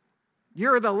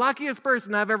 You're the luckiest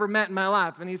person I've ever met in my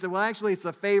life. And he said, well, actually, it's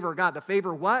the favor of God. The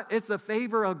favor of what? It's the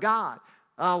favor of God.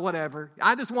 Oh, whatever.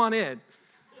 I just want in.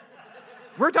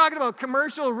 We're talking about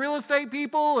commercial real estate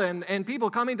people and people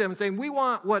coming to him and saying, we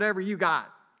want whatever you got.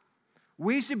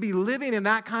 We should be living in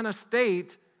that kind of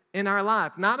state in our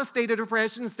life. Not a state of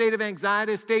depression, a state of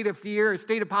anxiety, a state of fear, a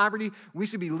state of poverty. We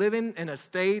should be living in a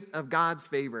state of God's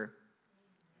favor.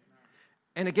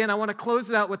 And again, I want to close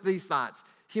it out with these thoughts.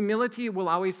 Humility will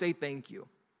always say thank you.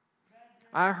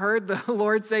 I heard the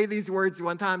Lord say these words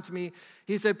one time to me.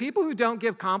 He said, people who don't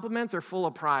give compliments are full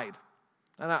of pride.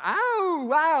 I thought, oh,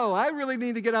 wow, I really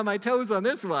need to get on my toes on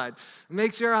this one.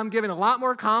 Make sure I'm giving a lot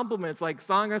more compliments like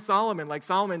Song of Solomon, like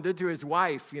Solomon did to his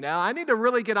wife. I need to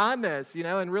really get on this,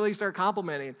 and really start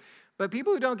complimenting. But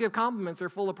people who don't give compliments are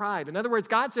full of pride. In other words,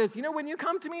 God says, when you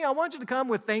come to me, I want you to come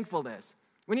with thankfulness.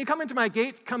 When you come into my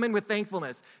gates, come in with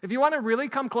thankfulness. If you want to really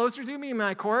come closer to me in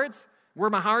my courts, where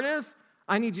my heart is,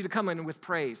 I need you to come in with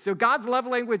praise. So God's love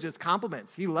language is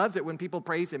compliments. He loves it when people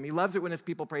praise him. He loves it when his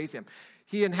people praise him.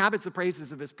 He inhabits the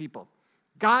praises of his people.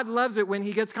 God loves it when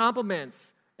he gets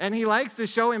compliments, and he likes to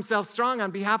show himself strong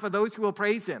on behalf of those who will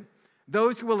praise him,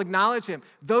 those who will acknowledge him,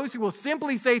 those who will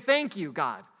simply say thank you,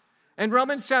 God. In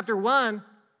Romans chapter 1,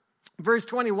 verse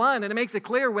 21, and it makes it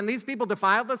clear when these people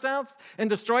defiled themselves and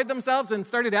destroyed themselves and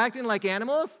started acting like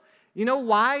animals, you know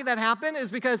why that happened?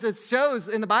 Is because it shows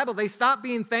in the Bible they stopped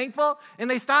being thankful and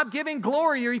they stopped giving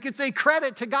glory, or you could say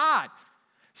credit, to God.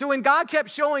 So when God kept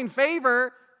showing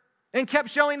favor and kept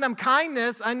showing them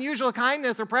kindness, unusual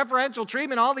kindness or preferential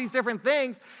treatment, all these different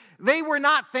things, they were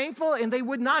not thankful and they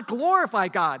would not glorify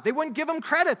God. They wouldn't give him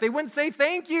credit. They wouldn't say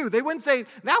thank you. They wouldn't say,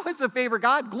 that was a favor,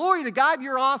 God. Glory to God,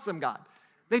 you're awesome, God.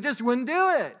 They just wouldn't do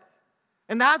it.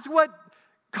 And that's what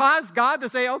caused God to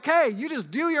say, okay, you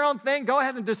just do your own thing. Go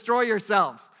ahead and destroy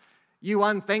yourselves. You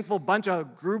unthankful bunch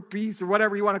of groupies or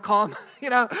whatever you want to call them, you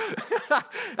know.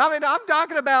 I mean, I'm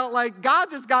talking about like God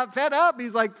just got fed up.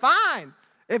 He's like, fine.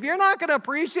 If you're not going to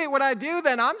appreciate what I do,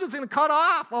 then I'm just going to cut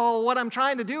off all what I'm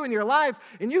trying to do in your life,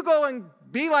 and you go and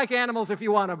be like animals if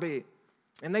you want to be.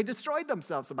 And they destroyed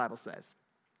themselves, the Bible says.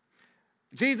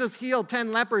 Jesus healed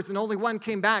 10 lepers, and only one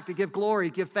came back to give glory,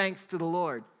 give thanks to the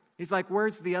Lord. He's like,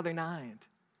 where's the other 9?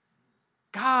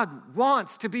 God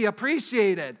wants to be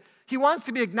appreciated. He wants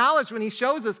to be acknowledged when he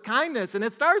shows us kindness, and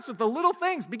it starts with the little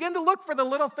things. Begin to look for the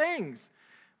little things.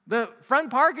 The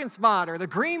front parking spot or the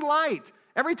green light.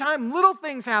 Every time little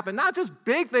things happen, not just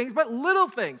big things, but little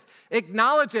things.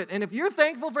 Acknowledge it. And if you're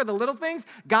thankful for the little things,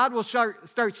 God will start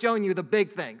showing you the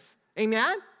big things.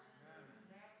 Amen?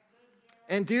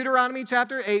 In Deuteronomy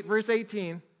chapter 8, verse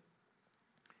 18,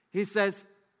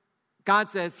 God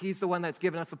says he's the one that's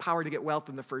given us the power to get wealth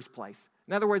in the first place.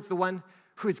 In other words, the one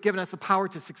who has given us the power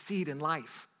to succeed in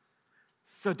life.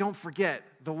 So don't forget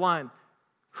the one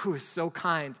who is so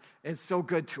kind and so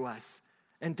good to us,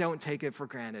 and don't take it for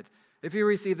granted. If you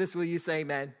receive this, will you say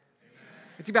amen? Amen.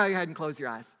 Would you bow your head and close your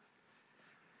eyes?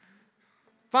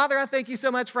 Father, I thank you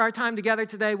so much for our time together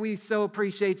today. We so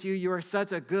appreciate you. You are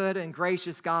such a good and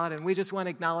gracious God, and we just want to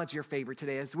acknowledge your favor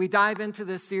today. As we dive into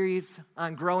this series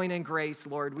on growing in grace,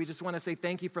 Lord, we just want to say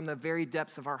thank you from the very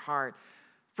depths of our heart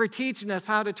for teaching us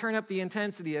how to turn up the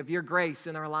intensity of your grace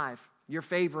in our life, your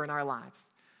favor in our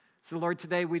lives. So, Lord,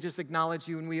 today we just acknowledge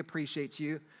you and we appreciate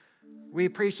you. We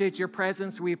appreciate your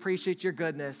presence. We appreciate your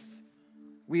goodness.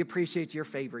 We appreciate your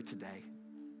favor today.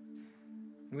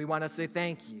 And we want to say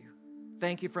thank you.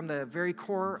 Thank you from the very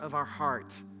core of our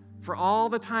heart for all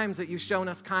the times that you've shown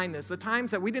us kindness, the times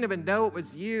that we didn't even know it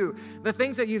was you, the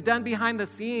things that you've done behind the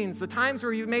scenes, the times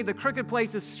where you've made the crooked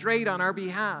places straight on our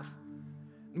behalf.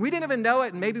 We didn't even know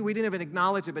it, and maybe we didn't even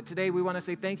acknowledge it, but today we want to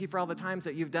say thank you for all the times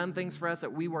that you've done things for us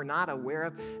that we were not aware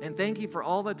of, and thank you for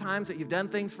all the times that you've done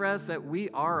things for us that we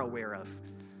are aware of.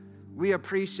 We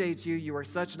appreciate you. You are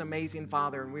such an amazing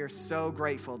Father, and we are so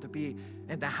grateful to be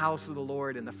in the house of the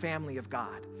Lord and the family of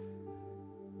God.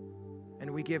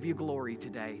 And we give you glory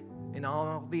today and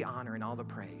all the honor and all the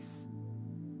praise.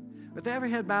 With every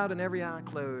head bowed and every eye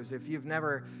closed, if you've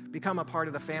never become a part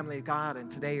of the family of God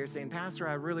and today you're saying, Pastor,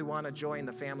 I really want to join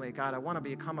the family of God. I want to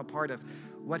become a part of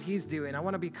what he's doing. I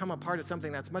want to become a part of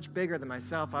something that's much bigger than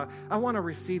myself. I want to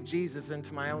receive Jesus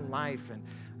into my own life. And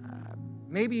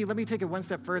maybe let me take it one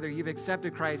step further. You've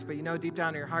accepted Christ, but you know deep down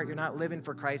in your heart you're not living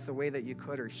for Christ the way that you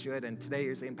could or should. And today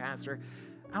you're saying, Pastor,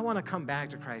 I want to come back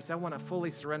to Christ. I want to fully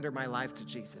surrender my life to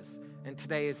Jesus. And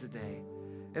today is the day.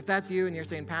 If that's you and you're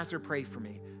saying, Pastor, pray for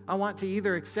me. I want to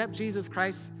either accept Jesus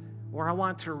Christ or I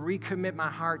want to recommit my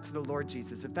heart to the Lord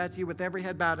Jesus. If that's you, with every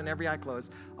head bowed and every eye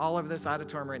closed, all over this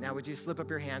auditorium right now, would you slip up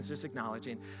your hands just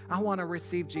acknowledging, I want to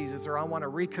receive Jesus, or I want to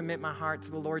recommit my heart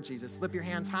to the Lord Jesus. Slip your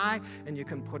hands high and you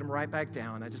can put them right back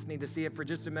down. I just need to see it for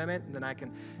just a moment and then I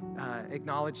can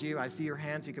acknowledge you. I see your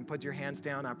hands. You can put your hands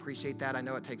down. I appreciate that. I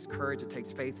know it takes courage. It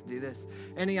takes faith to do this.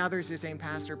 Any others who are saying,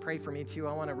 Pastor, pray for me too.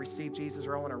 I want to receive Jesus,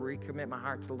 or I want to recommit my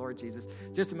heart to the Lord Jesus.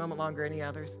 Just a moment longer. Any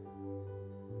others?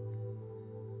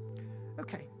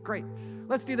 Okay, great.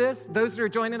 Let's do this. Those that are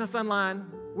joining us online,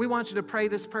 we want you to pray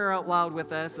this prayer out loud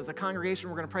with us. As a congregation,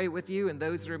 we're going to pray it with you. And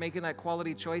those that are making that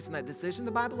quality choice and that decision,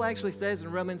 the Bible actually says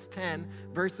in Romans 10,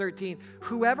 verse 13,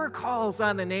 whoever calls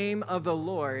on the name of the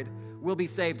Lord will be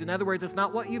saved. In other words, it's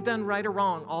not what you've done right or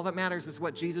wrong. All that matters is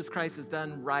what Jesus Christ has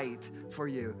done right for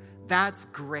you. That's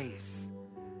grace.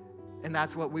 And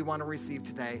that's what we want to receive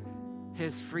today.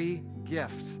 His free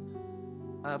gift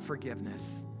of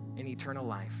forgiveness and eternal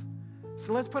life.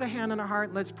 So let's put a hand on our heart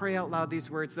and let's pray out loud these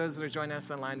words. Those that are joining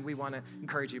us online, we want to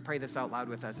encourage you. Pray this out loud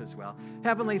with us as well.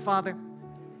 Heavenly Father,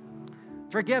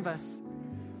 forgive us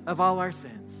of all our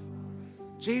sins.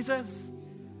 Jesus,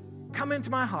 come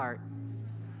into my heart.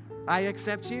 I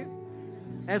accept you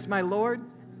as my Lord,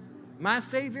 my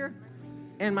Savior,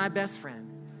 and my best friend.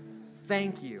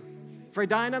 Thank you for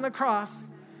dying on the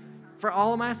cross for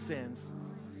all of my sins.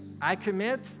 I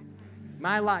commit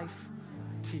my life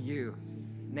to you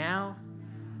now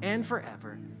and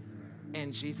forever.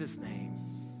 In Jesus' name,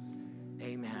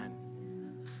 amen.